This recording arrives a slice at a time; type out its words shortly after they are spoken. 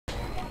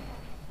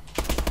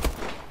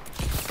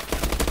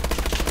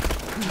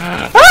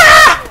Hello?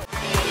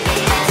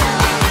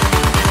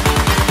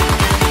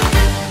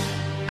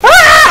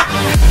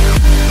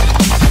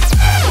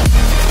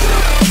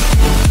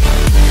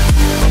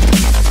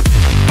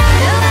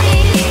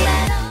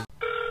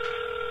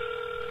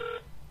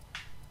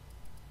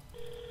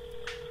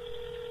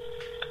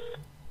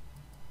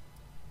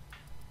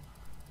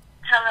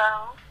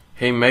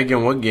 Hey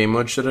Megan, what game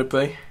mode should I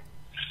play?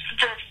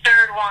 The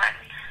third one.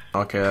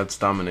 Okay, that's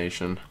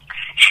domination.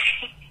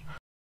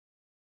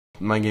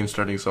 My game's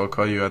starting, so I'll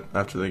call you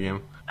after the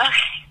game. Okay,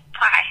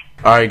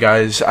 bye. Alright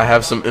guys, I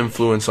have some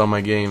influence on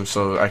my game,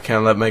 so I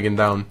can't let Megan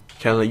down.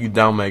 Can't let you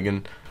down,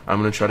 Megan. I'm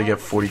gonna try to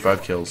get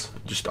 45 kills,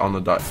 just on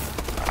the dot.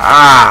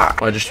 Ah!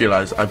 I just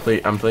realized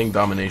I'm playing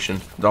domination.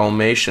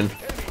 Dalmatian.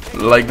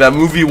 Like that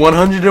movie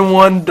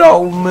 101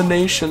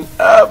 Dalmatian.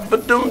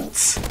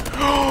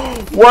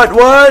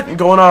 What?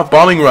 Going off.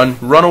 Bombing run.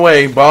 Run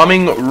away.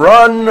 Bombing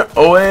run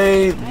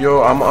away.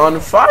 Yo, I'm on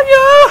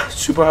fire.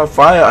 Super hot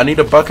fire. I need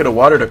a bucket of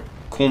water to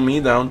cool me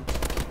down.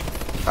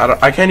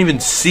 I can't even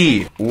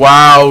see.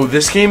 Wow,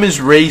 this game is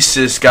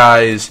racist,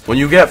 guys. When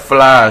you get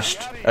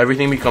flashed,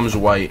 everything becomes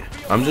white.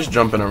 I'm just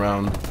jumping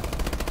around.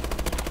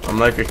 I'm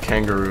like a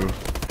kangaroo.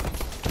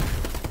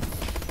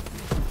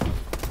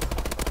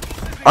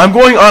 I'm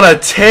going on a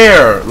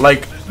tear.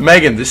 Like,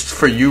 Megan, this is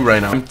for you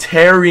right now. I'm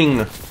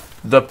tearing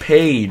the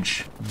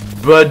page.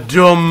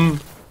 Badum.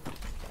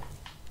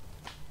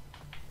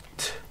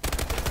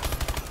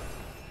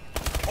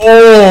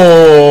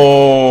 Oh.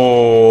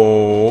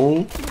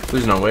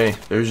 There's no way.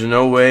 There's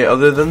no way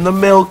other than the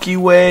Milky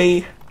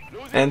Way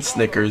and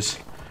Snickers.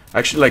 I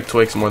actually like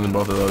Twix more than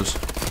both of those.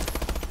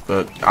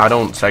 But I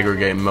don't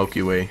segregate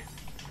Milky Way.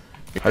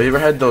 Have you ever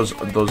had those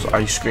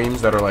ice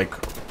creams that are like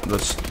the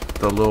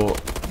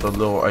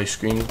little ice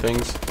cream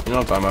things? You know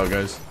what I'm talking about,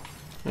 guys.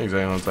 You know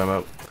exactly what I'm talking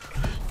about.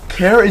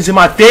 Hair is in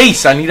my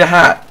face. I need a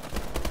hat.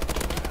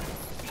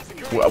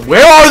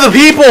 Where are the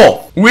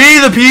people? We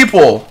the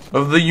people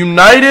of the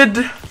United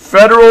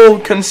Federal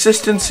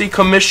Consistency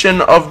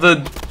Commission of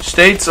the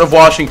States of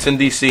Washington,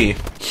 D.C.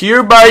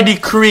 hereby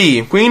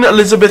decree Queen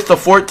Elizabeth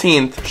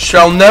XIV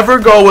shall never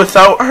go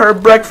without her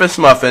breakfast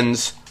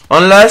muffins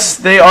unless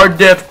they are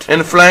dipped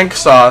in flank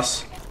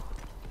sauce.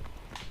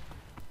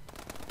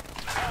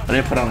 I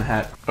need to put on a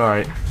hat.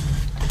 Alright.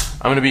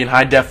 I'm gonna be in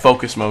high def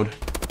focus mode.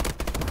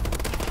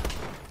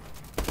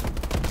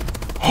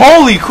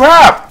 Holy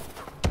crap!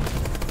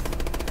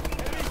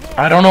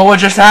 I don't know what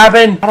just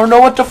happened. I don't know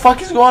what the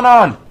fuck is going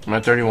on. I'm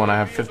at 31. I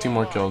have 15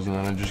 more kills, and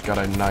then I just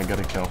gotta not get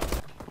a kill.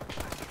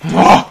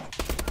 Oh!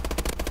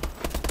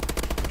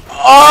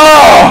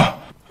 Oh!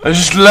 I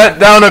just let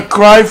down a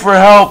cry for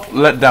help.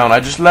 I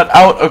just let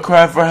out a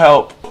cry for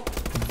help.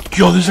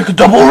 Yo, there's like a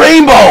double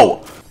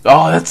rainbow.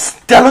 Oh,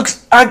 that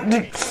looks.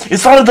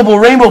 It's not a double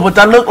rainbow, but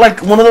that looked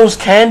like one of those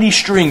candy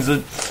strings.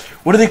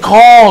 What are they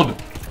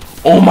called?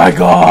 Oh my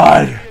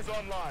god.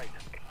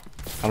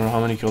 I don't know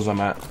how many kills I'm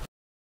at.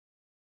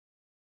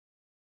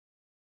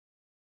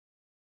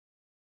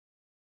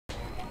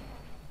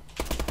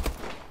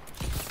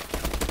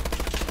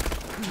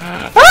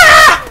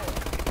 Ah!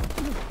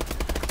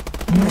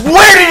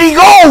 Where did he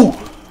go?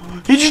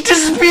 He just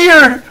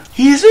disappeared.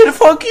 He said,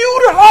 "Fuck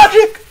you," to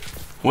Logic.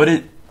 What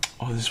did?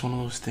 Oh, this is one of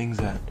those things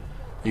that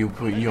you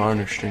put yarn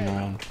or string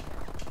around.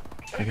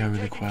 I got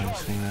really quiet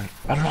saying that.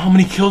 I don't know how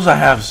many kills I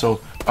have, so.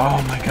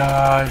 Oh my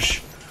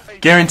gosh.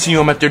 Guarantee you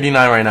I'm at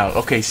 39 right now.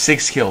 Okay,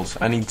 6 kills.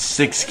 I need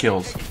 6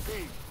 kills.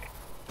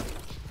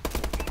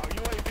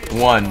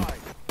 1.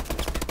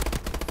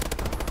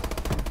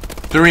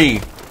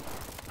 3.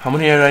 How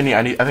many do I need?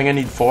 I think I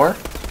need 4?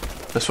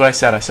 That's what I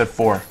said. I said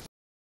 4.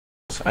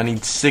 I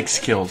need 6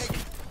 kills.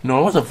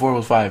 No, it wasn't 4, it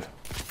was 5.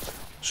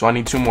 So I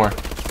need 2 more.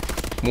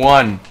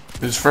 1.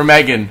 This is for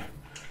Megan.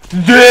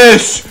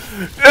 This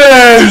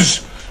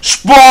is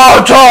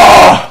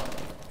Sparta!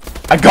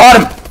 I got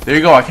him! There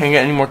you go, I can't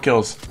get any more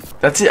kills.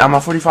 That's it, I'm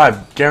at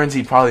 45.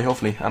 Guaranteed, probably,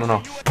 hopefully. I don't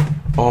know.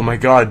 Oh my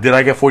god, did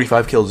I get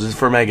 45 kills? This is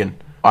for Megan.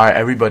 Alright,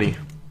 everybody.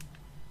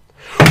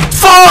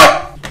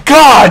 Fuck!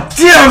 God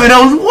damn it,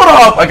 what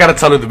up? I gotta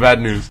tell her the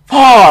bad news.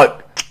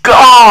 Fuck!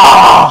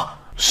 God!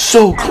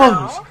 So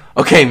close.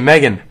 Okay,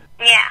 Megan.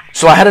 Yeah.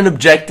 So I had an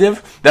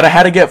objective that I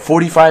had to get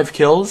 45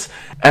 kills,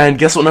 and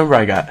guess what number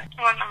I got?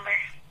 What number?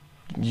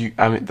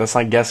 I mean, that's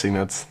not guessing,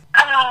 that's...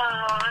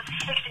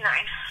 69.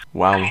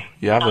 Wow,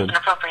 you have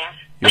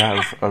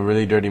a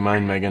really dirty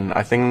mind, Megan.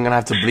 I think I'm gonna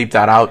have to bleep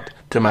that out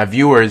to my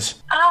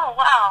viewers. Oh,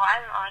 wow,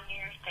 I'm on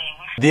your thing.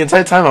 The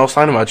entire time I was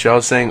talking about you, I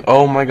was saying,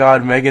 oh my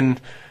god, Megan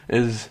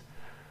is...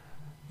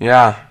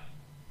 Yeah.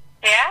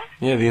 Yeah?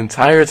 Yeah, the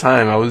entire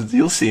time I was...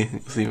 You'll see,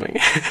 Megan.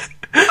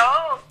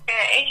 Oh,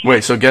 okay.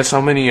 Wait, so guess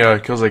how many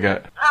kills I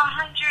got?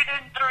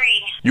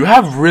 103. You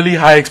have really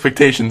high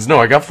expectations. No,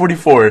 I got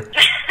 44. I'm very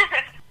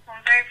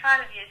proud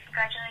of you.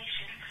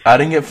 Congratulations. I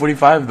didn't get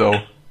 45 though.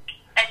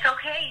 It's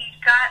okay. You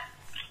got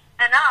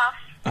enough.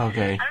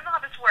 Okay. I don't know how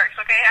this works,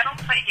 okay? I don't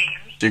play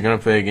games. You're gonna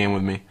play a game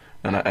with me,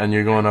 and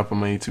you're going up on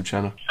my YouTube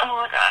channel. Oh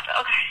my god.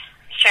 Okay.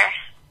 Sure.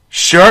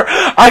 Sure?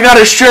 I got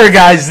a sure,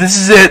 guys. This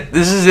is it.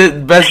 This is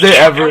it. Best day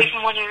ever.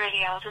 From one of your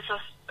videos. This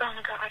was Oh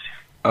my god.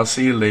 I'll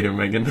see you later,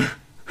 Megan.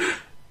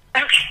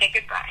 Okay,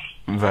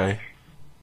 goodbye. Bye.